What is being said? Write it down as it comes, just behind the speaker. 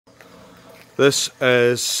This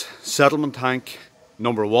is settlement tank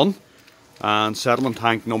number 1 and settlement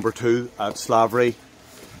tank number 2 at Slavery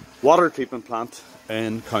Water Treatment Plant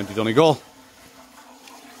in County Donegal.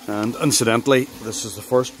 And incidentally, this is the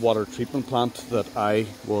first water treatment plant that I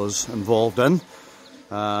was involved in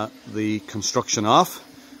the construction of.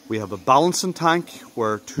 We have a balancing tank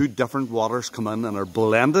where 2 different waters come in and are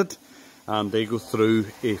blended, and they go through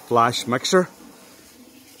a flash mixer,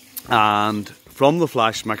 and from the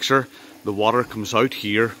flash mixer the water comes out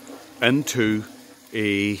here into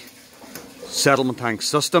a settlement tank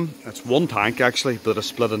system. It's 1 tank actually, but it's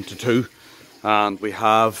split into 2, and we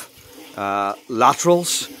have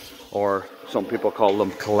laterals, or some people call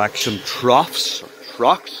them collection troughs or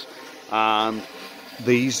trucks, and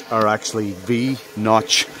these are actually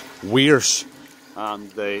V-notch weirs,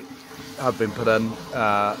 and they have been put in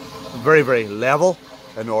very, very level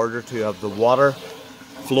in order to have the water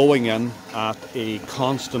flowing in at a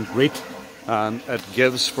constant rate. And it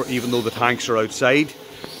gives, for even though the tanks are outside,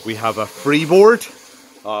 we have a freeboard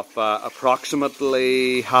of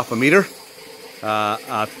approximately half a metre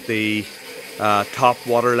at the top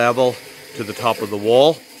water level to the top of the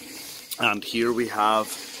wall, and here we have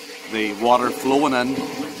the water flowing in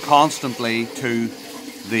constantly to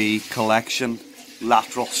the collection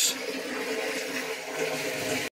laterals.